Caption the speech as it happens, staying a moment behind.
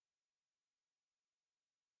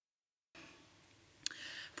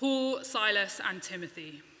Paul, Silas, and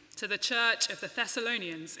Timothy, to the church of the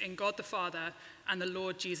Thessalonians in God the Father and the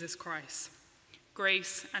Lord Jesus Christ,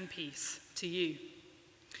 grace and peace to you.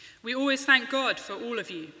 We always thank God for all of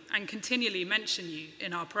you and continually mention you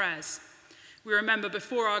in our prayers. We remember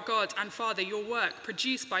before our God and Father your work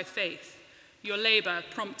produced by faith, your labor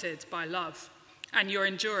prompted by love, and your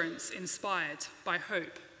endurance inspired by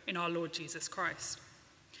hope in our Lord Jesus Christ.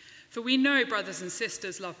 For we know, brothers and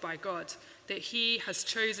sisters loved by God, that he has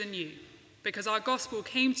chosen you, because our gospel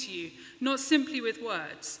came to you not simply with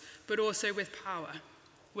words, but also with power,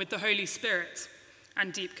 with the Holy Spirit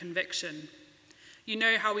and deep conviction. You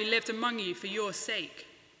know how we lived among you for your sake.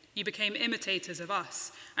 You became imitators of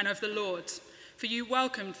us and of the Lord, for you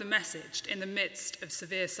welcomed the message in the midst of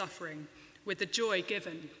severe suffering with the joy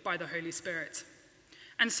given by the Holy Spirit.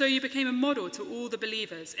 And so you became a model to all the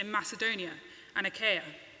believers in Macedonia and Achaia.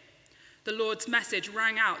 The Lord's message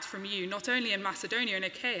rang out from you not only in Macedonia and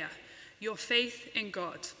Achaia. Your faith in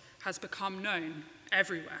God has become known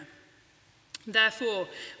everywhere. Therefore,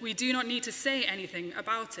 we do not need to say anything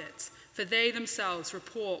about it, for they themselves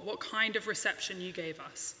report what kind of reception you gave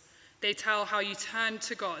us. They tell how you turned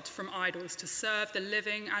to God from idols to serve the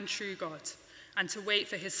living and true God, and to wait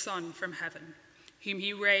for his Son from heaven, whom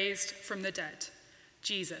he raised from the dead,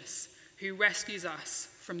 Jesus, who rescues us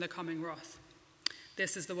from the coming wrath.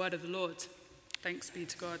 This is the word of the Lord. Thanks be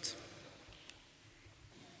to God.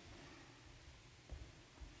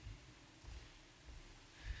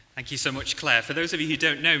 Thank you so much, Claire. For those of you who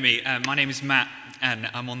don't know me, my name is Matt, and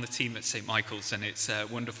I'm on the team at St. Michael's, and it's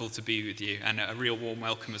wonderful to be with you, and a real warm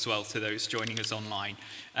welcome as well to those joining us online.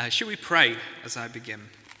 Shall we pray as I begin?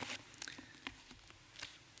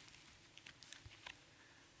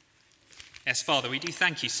 Yes, Father, we do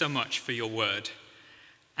thank you so much for your word,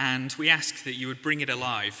 and we ask that you would bring it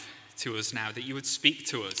alive to us now, that you would speak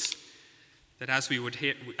to us, that as we were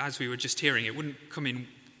just hearing, it wouldn't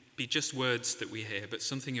be just words that we hear, but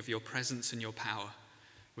something of your presence and your power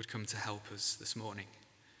would come to help us this morning.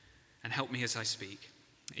 And help me as I speak.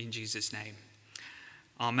 In Jesus' name.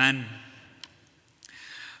 Amen.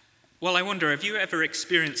 Well, I wonder, have you ever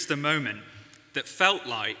experienced a moment that felt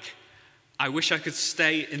like, I wish I could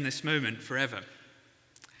stay in this moment forever?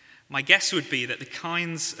 My guess would be that the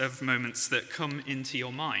kinds of moments that come into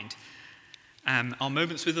your mind are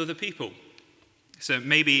moments with other people. So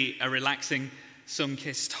maybe a relaxing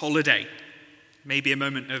sun-kissed holiday, maybe a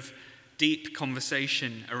moment of deep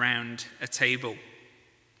conversation around a table,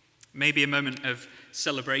 maybe a moment of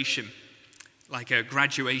celebration, like a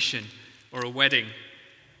graduation or a wedding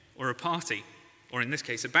or a party, or in this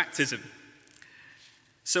case, a baptism.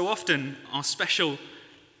 So often, our special,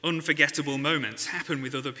 unforgettable moments happen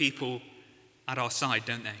with other people at our side,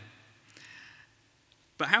 don't they?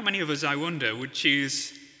 But how many of us, I wonder, would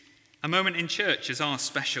choose a moment in church as our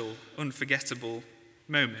special, unforgettable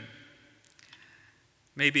moment?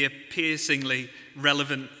 Maybe a piercingly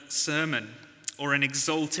relevant sermon or an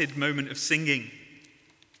exalted moment of singing.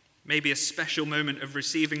 Maybe a special moment of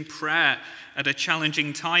receiving prayer at a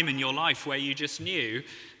challenging time in your life where you just knew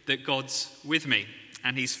that God's with me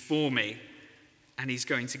and he's for me and he's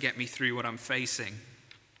going to get me through what I'm facing.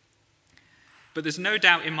 But there's no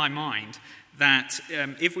doubt in my mind that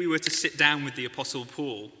if we were to sit down with the Apostle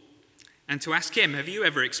Paul and to ask him, have you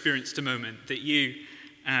ever experienced a moment that you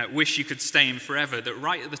wish you could stay in forever, that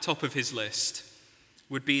right at the top of his list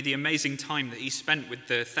would be the amazing time that he spent with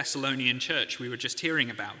the Thessalonian church we were just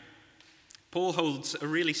hearing about. Paul holds a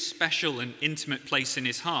really special and intimate place in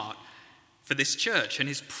his heart for this church, and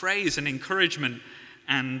his praise and encouragement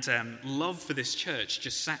and love for this church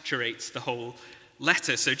just saturates the whole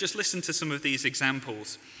letter. So just listen to some of these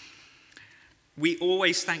examples. We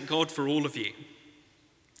always thank God for all of you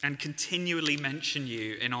and continually mention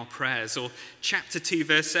you in our prayers. Or chapter 2,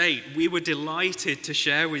 verse 8, we were delighted to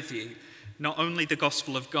share with you not only the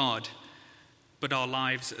gospel of God, but our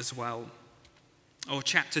lives as well. Or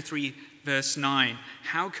chapter 3, verse 9,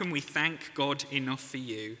 how can we thank God enough for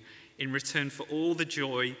you in return for all the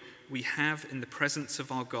joy we have in the presence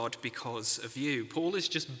of our God because of you? Paul is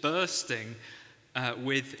just bursting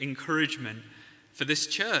with encouragement for this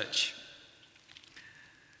church.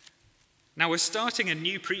 Now, we're starting a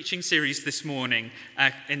new preaching series this morning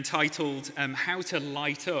entitled How to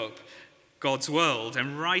Light Up God's World.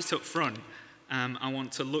 And right up front, I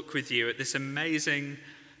want to look with you at this amazing,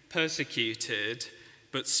 persecuted,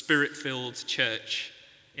 but spirit-filled church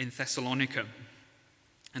in Thessalonica.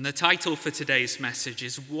 And the title for today's message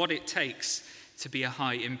is What It Takes to Be a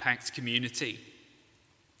High-Impact Community.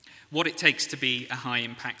 What it takes to be a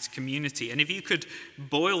high-impact community. And if you could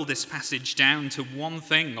boil this passage down to one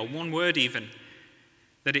thing, or one word even,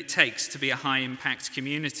 that it takes to be a high-impact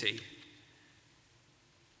community.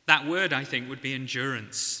 That word, I think, would be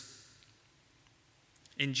endurance.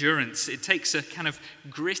 Endurance. It takes a kind of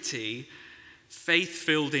gritty,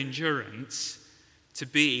 faith-filled endurance to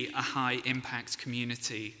be a high-impact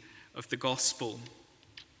community of the gospel.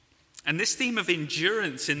 And this theme of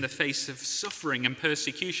endurance in the face of suffering and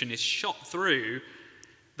persecution is shot through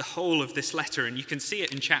the whole of this letter, and you can see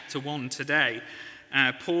it in chapter 1 today.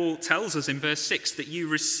 Paul tells us in verse 6 that you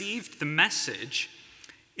received the message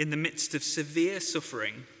in the midst of severe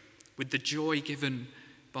suffering with the joy given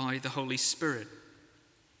by the Holy Spirit.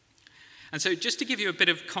 And so just to give you a bit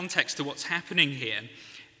of context to what's happening here,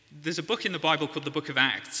 there's a book in the Bible called the Book of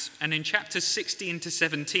Acts, and in chapters 16 to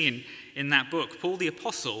 17 in that book, Paul the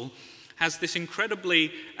Apostle has this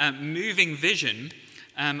incredibly moving vision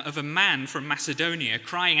of a man from Macedonia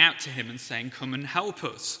crying out to him and saying, "Come and help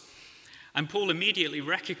us." And Paul immediately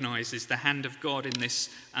recognizes the hand of God in this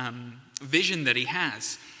vision that he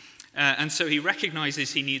has. And so he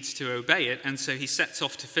recognizes he needs to obey it, and so he sets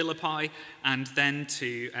off to Philippi and then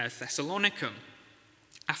to Thessalonica.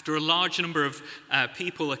 After a large number of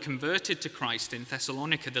people are converted to Christ in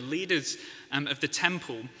Thessalonica, the leaders of the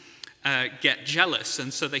temple get jealous,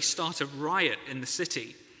 and so they start a riot in the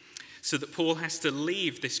city, so that Paul has to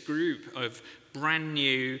leave this group of brand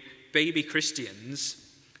new baby Christians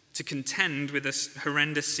to contend with this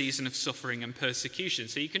horrendous season of suffering and persecution.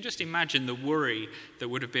 So you can just imagine the worry that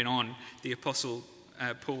would have been on the Apostle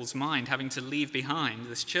Paul's mind, having to leave behind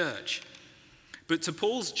this church. But to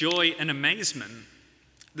Paul's joy and amazement,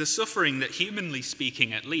 the suffering that, humanly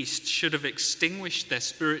speaking at least, should have extinguished their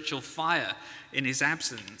spiritual fire in his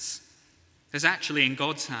absence, has actually, in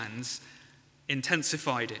God's hands,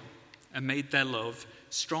 intensified it and made their love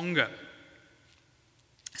stronger.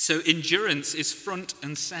 So endurance is front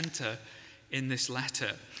and center in this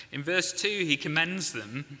letter. In verse 2, he commends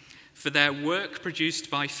them for their work produced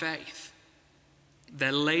by faith,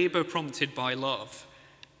 their labor prompted by love,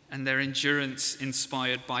 and their endurance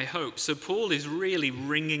inspired by hope. So Paul is really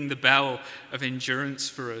ringing the bell of endurance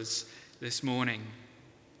for us this morning.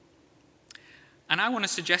 And I want to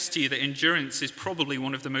suggest to you that endurance is probably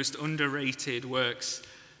one of the most underrated works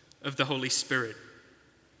of the Holy Spirit.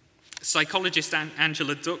 Psychologist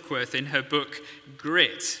Angela Duckworth, in her book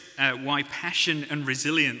Grit, Why Passion and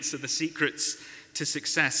Resilience Are the Secrets to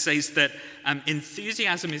Success, says that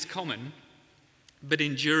enthusiasm is common, but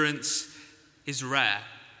endurance is rare.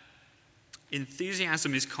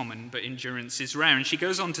 Enthusiasm is common, but endurance is rare. And she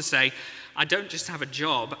goes on to say, I don't just have a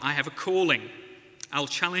job, I have a calling. I'll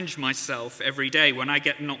challenge myself every day. When I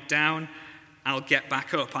get knocked down, I'll get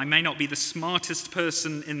back up. I may not be the smartest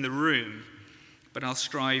person in the room, but I'll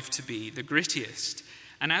strive to be the grittiest.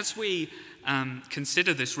 And as we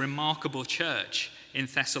consider this remarkable church in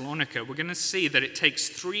Thessalonica, we're going to see that it takes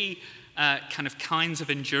three kinds of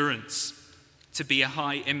endurance to be a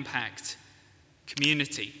high-impact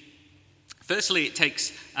community. Firstly, it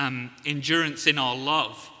takes endurance in our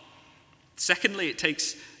love. Secondly, it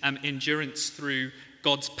takes endurance through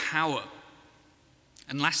God's power.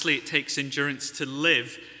 And lastly, it takes endurance to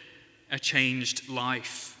live a changed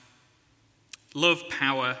life. Love,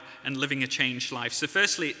 power, and living a changed life. So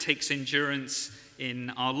firstly, it takes endurance in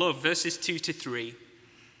our love. Verses 2 to 3.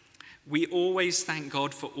 We always thank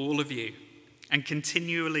God for all of you and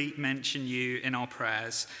continually mention you in our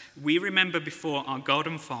prayers. We remember before our God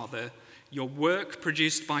and Father your work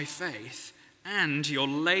produced by faith and your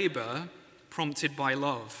labor prompted by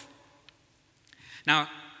love. Now,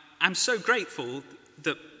 I'm so grateful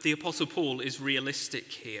that the Apostle Paul is realistic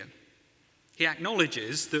here. He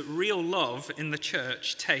acknowledges that real love in the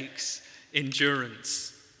church takes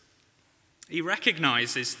endurance. He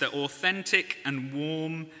recognizes that authentic and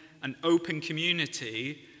warm and open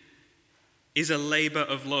community is a labor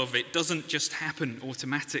of love. It doesn't just happen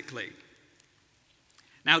automatically.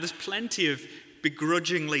 Now, there's plenty of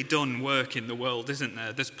begrudgingly done work in the world, isn't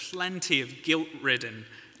there? There's plenty of guilt-ridden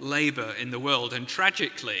labor in the world, and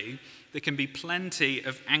tragically, there can be plenty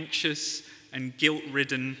of anxious and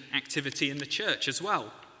guilt-ridden activity in the church as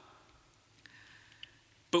well.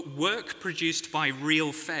 But work produced by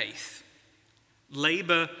real faith,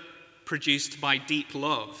 labor produced by deep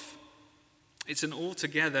love, it's an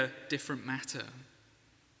altogether different matter.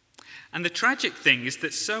 And the tragic thing is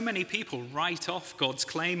that so many people write off God's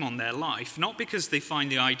claim on their life, not because they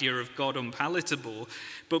find the idea of God unpalatable,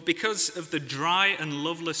 but because of the dry and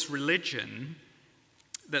loveless religion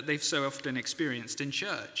that they've so often experienced in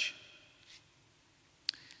church.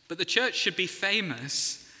 But the church should be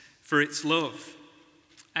famous for its love.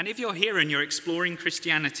 And if you're here and you're exploring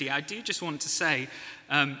Christianity, I do just want to say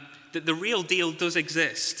that the real deal does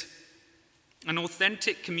exist. An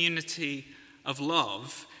authentic community of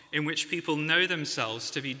love in which people know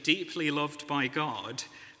themselves to be deeply loved by God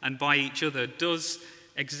and by each other does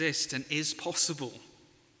exist and is possible.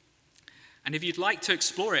 And if you'd like to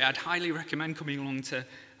explore it, I'd highly recommend coming along to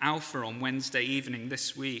Alpha on Wednesday evening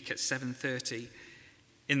this week at 7:30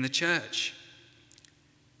 in the church.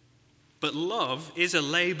 But love is a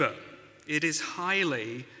labor. It is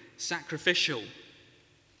highly sacrificial.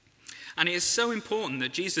 And it is so important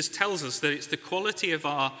that Jesus tells us that it's the quality of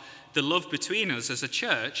the love between us as a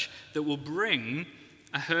church that will bring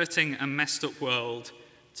a hurting and messed up world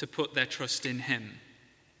to put their trust in him.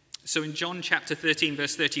 So in John chapter 13,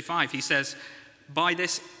 verse 35, he says, "By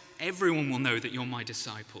this everyone will know that you're my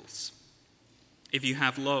disciples, if you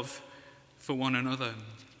have love for one another."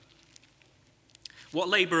 What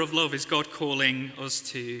labor of love is God calling us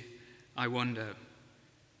to, I wonder?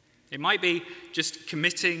 It might be just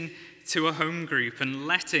committing to a home group and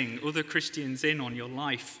letting other Christians in on your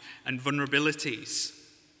life and vulnerabilities.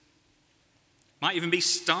 Might even be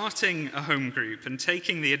starting a home group and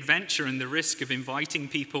taking the adventure and the risk of inviting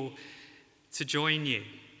people to join you.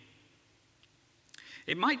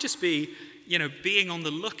 It might just be, being on the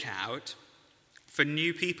lookout for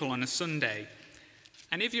new people on a Sunday.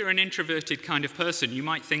 And if you're an introverted kind of person, you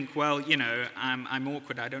might think, well, I'm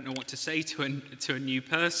awkward. I don't know what to say to a new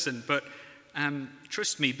person. But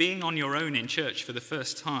trust me, being on your own in church for the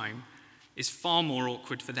first time is far more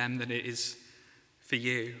awkward for them than it is for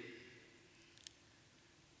you.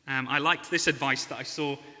 I liked this advice that I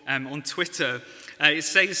saw on Twitter. It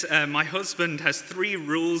says, my husband has 3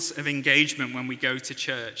 rules of engagement when we go to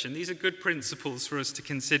church. And these are good principles for us to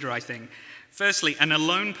consider, I think. Firstly, an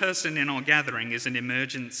alone person in our gathering is an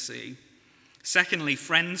emergency. Secondly,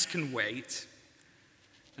 friends can wait.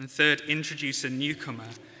 And third, introduce a newcomer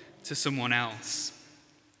to someone else.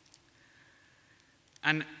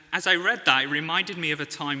 And as I read that, it reminded me of a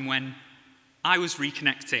time when I was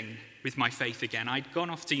reconnecting with my faith again. I'd gone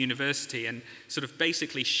off to university and sort of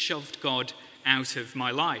basically shoved God out of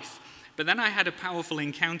my life. But then I had a powerful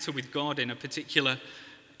encounter with God in a particular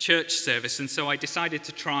church service, and so I decided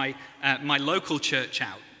to try my local church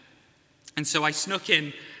out. And so I snuck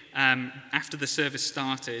in after the service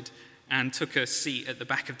started and took a seat at the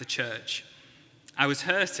back of the church. I was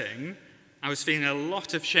hurting. I was feeling a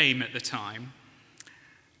lot of shame at the time.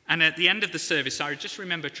 And at the end of the service, I just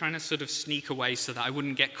remember trying to sort of sneak away so that I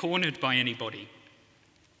wouldn't get cornered by anybody.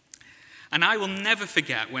 And I will never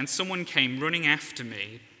forget when someone came running after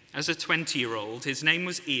me as a 20-year-old. His name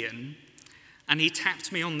was Ian, and he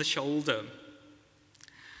tapped me on the shoulder.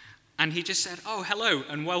 And he just said, "Oh, hello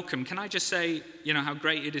and welcome. Can I just say, how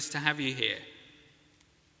great it is to have you here?"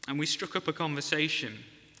 And we struck up a conversation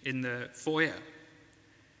in the foyer.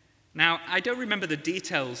 Now, I don't remember the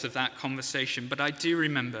details of that conversation, but I do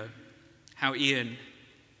remember how Ian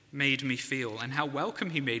made me feel and how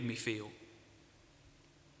welcome he made me feel.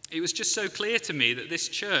 It was just so clear to me that this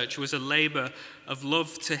church was a labor of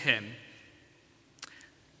love to him.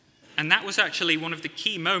 And that was actually one of the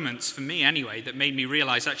key moments for me anyway that made me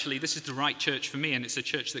realize actually this is the right church for me, and it's a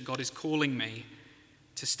church that God is calling me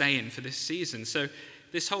to stay in for this season. So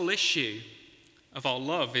this whole issue of our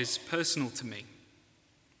love is personal to me.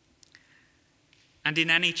 And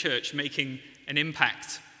in any church making an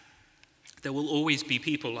impact, there will always be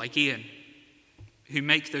people like Ian who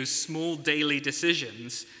make those small daily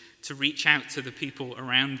decisions to reach out to the people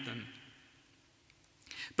around them.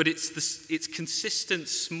 But it's consistent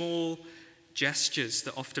small gestures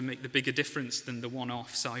that often make the bigger difference than the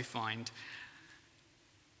one-offs, I find.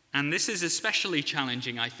 And this is especially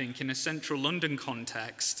challenging, I think, in a central London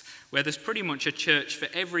context where there's pretty much a church for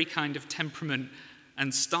every kind of temperament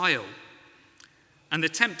and style. And the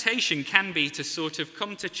temptation can be to sort of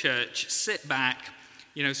come to church, sit back,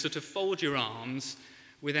 sort of fold your arms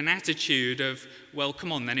with an attitude of, well,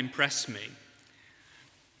 come on then, impress me.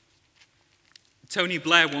 Tony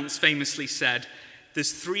Blair once famously said,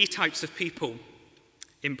 there's 3 types of people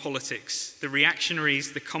in politics: the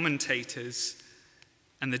reactionaries, the commentators,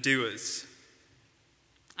 and the doers.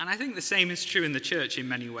 And I think the same is true in the church in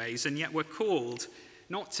many ways, and yet we're called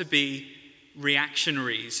not to be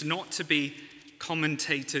reactionaries, not to be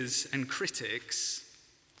commentators and critics,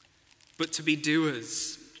 but to be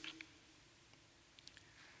doers.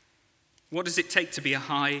 What does it take to be a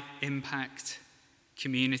high-impact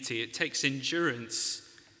community? It takes endurance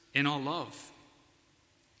in our love.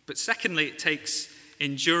 But secondly, it takes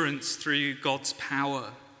endurance through God's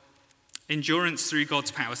power. Endurance through God's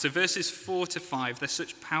power. So verses 4 to 5, they're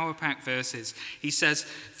such power-packed verses. He says,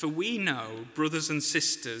 "For we know, brothers and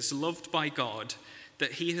sisters, loved by God,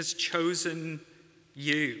 that he has chosen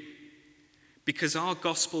you, Because our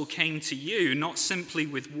gospel came to you not simply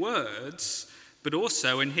with words, but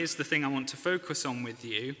also, and here's the thing I want to focus on with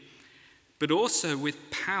you, but also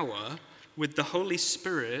with power, with the Holy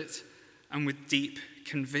Spirit, and with deep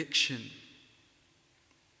conviction.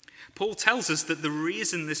 Paul tells us that the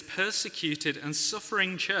reason this persecuted and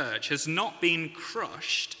suffering church has not been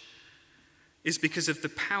crushed is because of the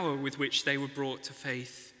power with which they were brought to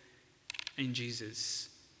faith in Jesus.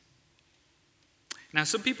 Now,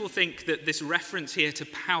 some people think that this reference here to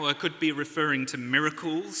power could be referring to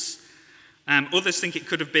miracles. Others think it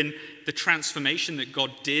could have been the transformation that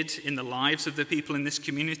God did in the lives of the people in this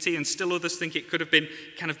community, and still others think it could have been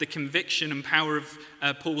kind of the conviction and power of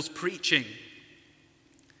Paul's preaching.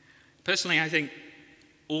 Personally, I think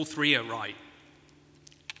all three are right.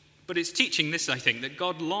 But it's teaching this, I think, that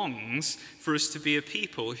God longs for us to be a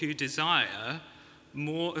people who desire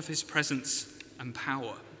more of his presence and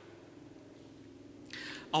power.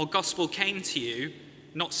 Our gospel came to you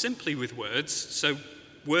not simply with words, so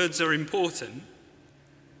words are important,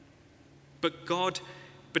 but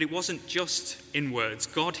it wasn't just in words.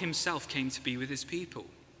 God himself came to be with his people.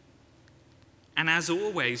 And as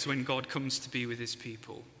always, when God comes to be with his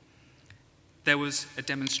people, there was a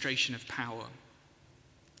demonstration of power.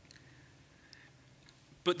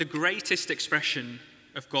 But the greatest expression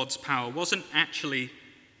of God's power wasn't actually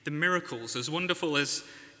the miracles, as wonderful as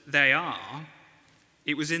they are.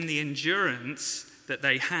 It was in the endurance that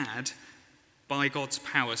they had by God's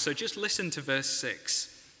power. So just listen to verse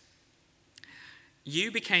 6.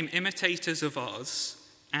 You became imitators of us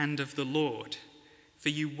and of the Lord, for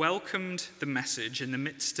you welcomed the message in the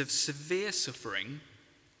midst of severe suffering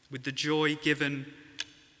with the joy given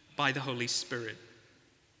by the Holy Spirit.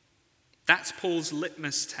 That's Paul's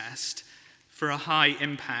litmus test for a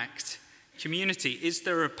high-impact community. Is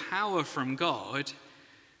there a power from God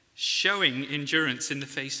showing endurance in the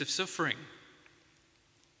face of suffering?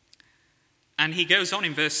 And he goes on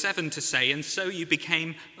in verse 7 to say, and so you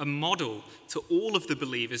became a model to all of the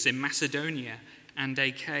believers in Macedonia and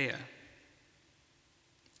Achaia.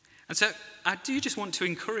 And so I do just want to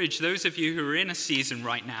encourage those of you who are in a season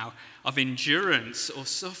right now of endurance or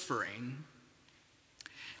suffering,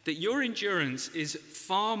 that your endurance is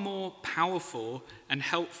far more powerful and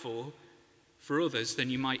helpful for others than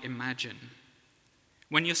you might imagine.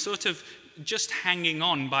 When you're sort of just hanging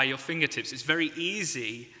on by your fingertips, it's very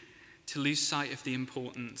easy to lose sight of the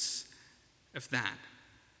importance of that.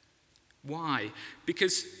 Why?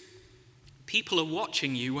 Because people are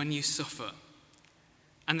watching you when you suffer,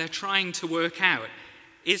 and they're trying to work out,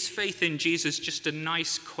 is faith in Jesus just a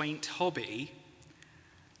nice, quaint hobby,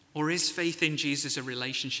 or is faith in Jesus a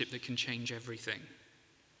relationship that can change everything?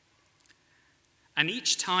 And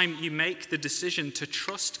each time you make the decision to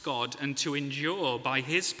trust God and to endure by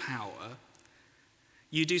his power,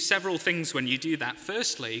 you do several things when you do that.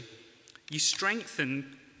 Firstly, you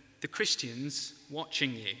strengthen the Christians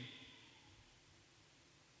watching you.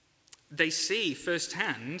 They see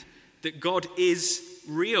firsthand that God is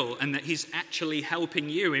real and that he's actually helping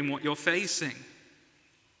you in what you're facing.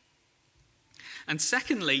 And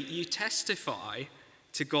secondly, you testify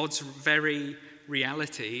to God's very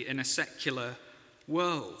reality in a secular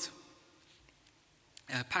world.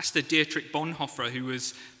 Pastor Dietrich Bonhoeffer, who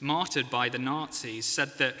was martyred by the Nazis,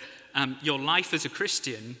 said that your life as a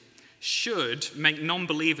Christian should make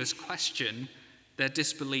non-believers question their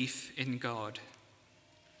disbelief in God.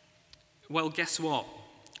 Well, guess what?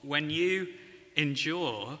 When you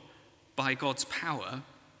endure by God's power,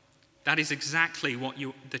 that is exactly what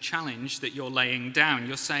the challenge that you're laying down.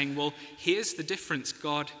 You're saying, well, here's the difference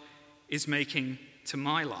God is making to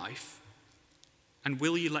my life, and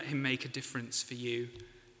will you let him make a difference for you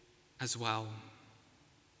as well?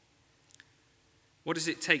 What does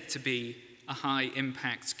it take to be a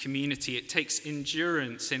high-impact community? It takes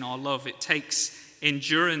endurance in our love. It takes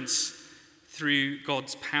endurance through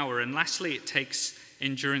God's power. And lastly, it takes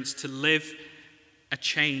endurance to live a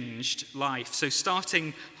changed life. So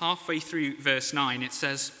starting halfway through verse 9, it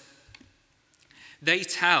says, they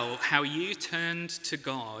tell how you turned to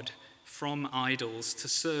God from idols to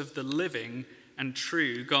serve the living and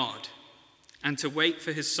true God, and to wait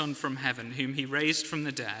for his Son from heaven, whom he raised from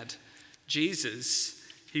the dead, Jesus,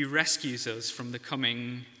 who rescues us from the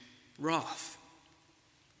coming wrath.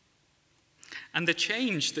 And the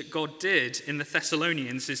change that God did in the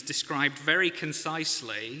Thessalonians is described very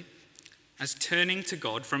concisely as turning to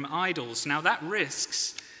God from idols. Now that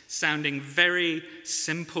risks sounding very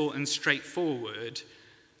simple and straightforward,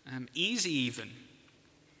 easy even.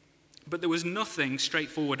 But there was nothing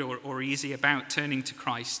straightforward or easy about turning to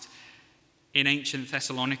Christ in ancient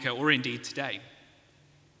Thessalonica, or indeed today.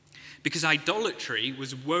 because idolatry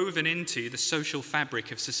was woven into the social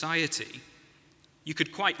fabric of society. You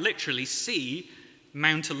could quite literally see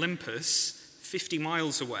Mount Olympus 50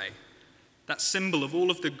 miles away, that symbol of all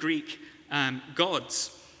of the Greek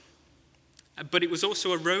gods. But it was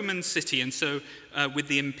also a Roman city, and so with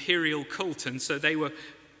the imperial cult, and so they were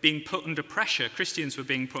being put under pressure. Christians were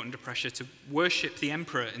being put under pressure to worship the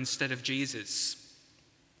emperor instead of Jesus.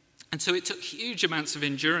 And so it took huge amounts of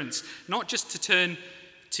endurance, not just to turn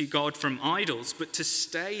to God from idols, but to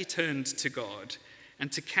stay turned to God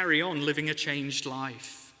and to carry on living a changed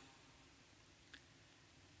life.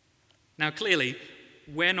 Now, clearly,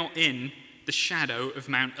 we're not in the shadow of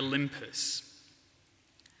Mount Olympus,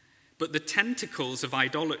 but the tentacles of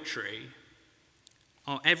idolatry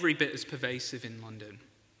are every bit as pervasive in London.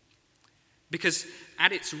 Because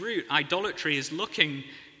at its root, idolatry is looking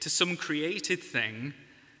to some created thing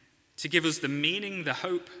to give us the meaning, the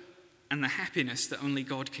hope, and the happiness that only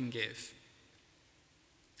God can give.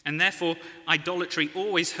 And therefore, idolatry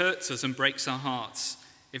always hurts us and breaks our hearts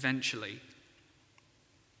eventually.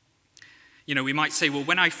 We might say, well,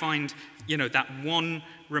 when I find, that one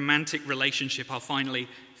romantic relationship, I'll finally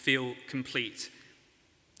feel complete.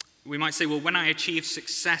 We might say, well, when I achieve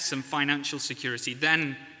success and financial security,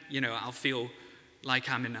 then, I'll feel like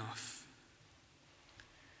I'm enough.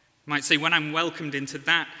 We might say, when I'm welcomed into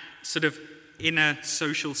that sort of inner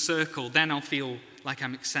social circle, then I'll feel like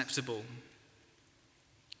I'm acceptable.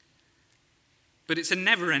 But it's a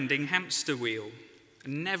never-ending hamster wheel, a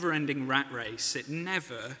never-ending rat race. It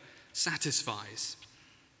never satisfies.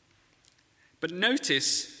 But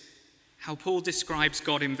notice how Paul describes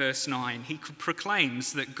God in verse 9. He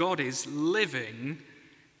proclaims that God is living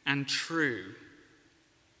and true.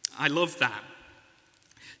 I love that.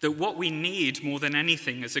 That what we need more than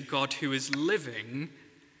anything is a God who is living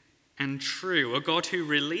and true, a God who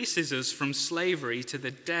releases us from slavery to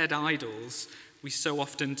the dead idols we so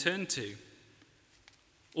often turn to.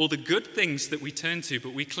 Or the good things that we turn to,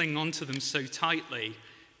 but we cling on to them so tightly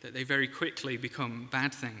that they very quickly become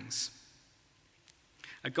bad things.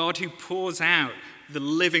 A God who pours out the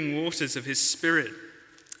living waters of his Spirit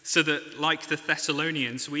so that, like the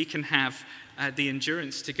Thessalonians, we can have the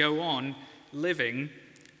endurance to go on living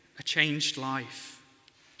a changed life.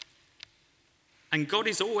 And God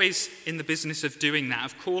is always in the business of doing that,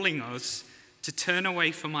 of calling us to turn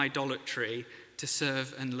away from idolatry, to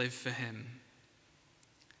serve and live for him.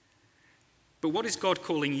 But what is God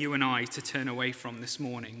calling you and I to turn away from this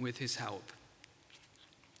morning with his help?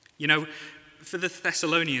 For the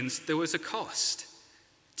Thessalonians, there was a cost.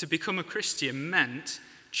 To become a Christian meant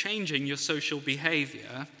changing your social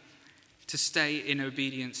behavior to stay in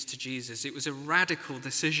obedience to Jesus. It was a radical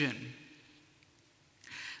decision.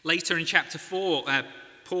 Later in chapter 4,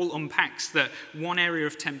 Paul unpacks that one area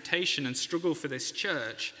of temptation and struggle for this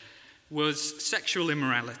church was sexual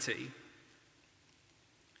immorality.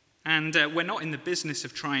 And we're not in the business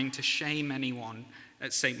of trying to shame anyone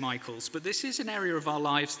at St. Michael's, but this is an area of our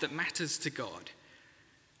lives that matters to God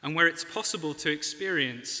and where it's possible to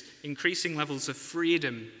experience increasing levels of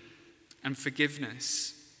freedom and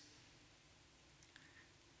forgiveness.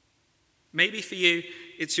 Maybe for you,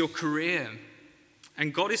 it's your career,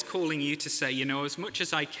 and God is calling you to say, as much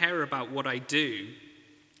as I care about what I do,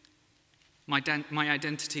 my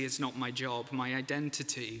identity is not my job. My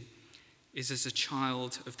identity is as a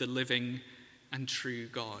child of the living and true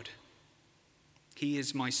God. He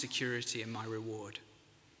is my security and my reward.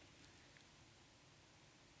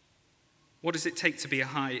 What does it take to be a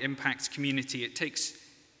high-impact community? It takes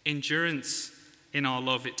endurance in our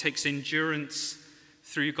love. It takes endurance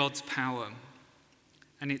through God's power.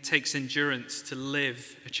 And it takes endurance to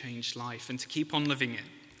live a changed life and to keep on living it.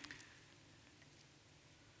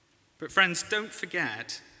 But friends, don't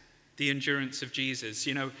forget the endurance of Jesus.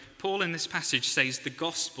 Paul in this passage says the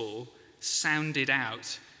gospel sounded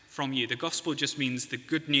out from you. The gospel just means the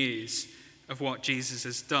good news of what Jesus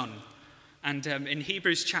has done. And in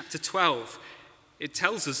Hebrews chapter 12, it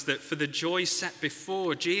tells us that for the joy set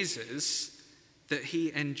before Jesus, that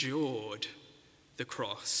he endured the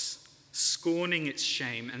cross, scorning its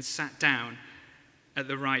shame, and sat down at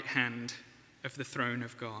the right hand of the throne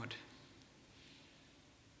of God.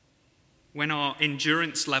 When our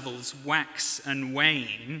endurance levels wax and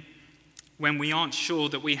wane, when we aren't sure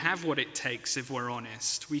that we have what it takes, if we're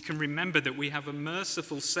honest, we can remember that we have a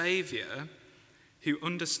merciful Savior who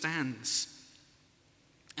understands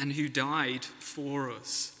and who died for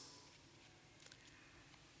us.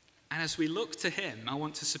 And as we look to him, I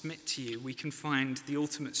want to submit to you, we can find the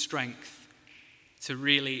ultimate strength to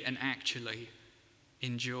really and actually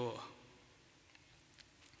endure.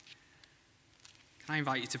 Can I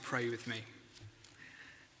invite you to pray with me?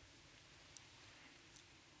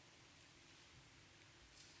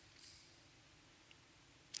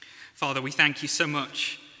 Father, we thank you so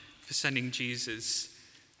much for sending Jesus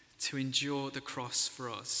to endure the cross for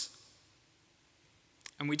us.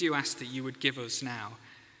 And we do ask that you would give us now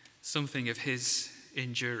something of his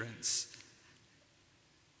endurance.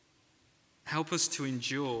 Help us to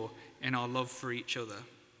endure in our love for each other.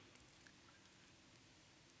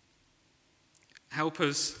 Help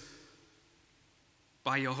us,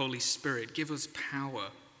 by your Holy Spirit, give us power.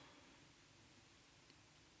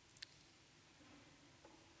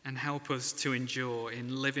 And help us to endure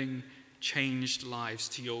in living changed lives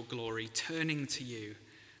to your glory, turning to you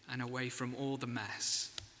and away from all the mess.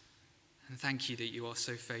 And thank you that you are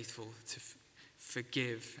so faithful to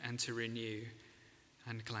forgive and to renew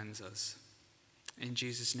and cleanse us. In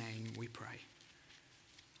Jesus' name we pray.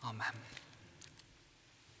 Amen.